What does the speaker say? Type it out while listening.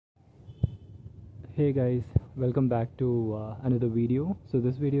Hey guys, welcome back to another video. So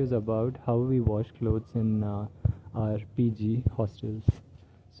this video is about how we wash clothes in our PG hostels.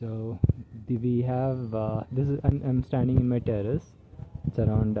 So we have this is I'm standing in my terrace. It's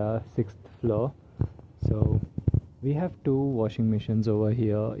around 6th floor. So we have two washing machines over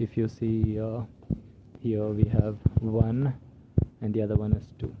here. If you see here, we have one and the other one is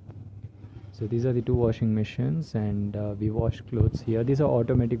two. So these are the two washing machines, and we wash clothes here. These are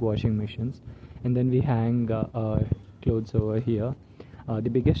automatic washing machines, and then we hang our clothes over here. The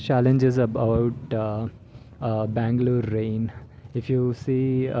biggest challenge is about Bangalore rain. If you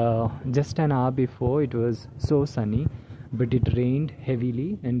see, just an hour before it was so sunny, but it rained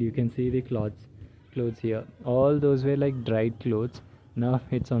heavily, and you can see the clothes here. All those were like dried clothes. Now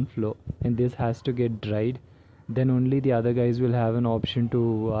it's on floor, and this has to get dried. Then only the other guys will have an option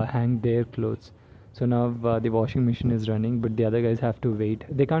to hang their clothes. So now the washing machine is running, but the other guys have to wait.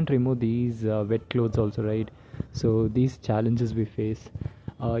 They can't remove these wet clothes also, right? So these challenges we face.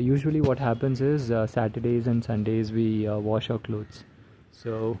 Usually what happens is Saturdays and Sundays we wash our clothes.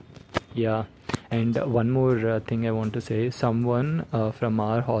 So yeah. And one more thing I want to say, someone from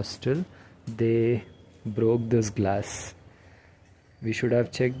our hostel, they broke this glass. We should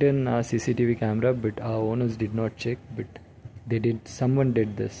have checked in our CCTV camera, but our owners did not check. But they did. Someone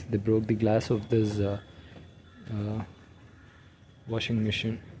did this. They broke the glass of this washing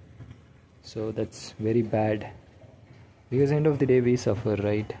machine. So that's very bad. Because end of the day we suffer,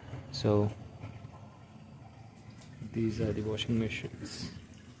 right? So these are the washing machines.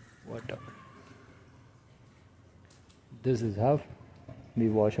 Water. This is how we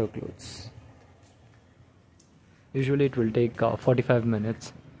wash our clothes. Usually it will take 45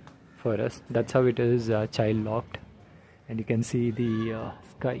 minutes for us. That's how it is child locked, and you can see the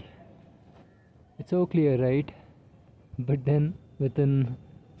sky. It's so clear, right? But then within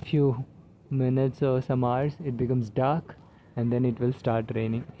few minutes or some hours it becomes dark, and then it will start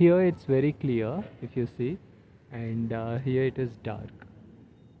raining. Here it's very clear if you see, and here it is dark,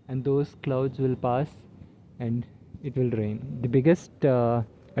 and those clouds will pass and it will rain. The biggest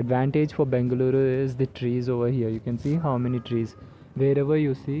advantage for Bengaluru is the trees over here. You can see how many trees. Wherever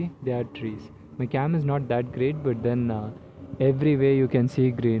you see, there are trees. My cam is not that great, but then everywhere you can see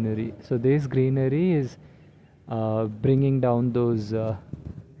greenery. So this greenery is bringing down those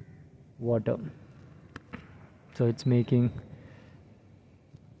water. So it's making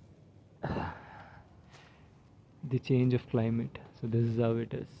the change of climate. So this is how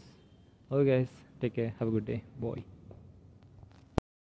it is. Okay guys, take care. Have a good day. Bye.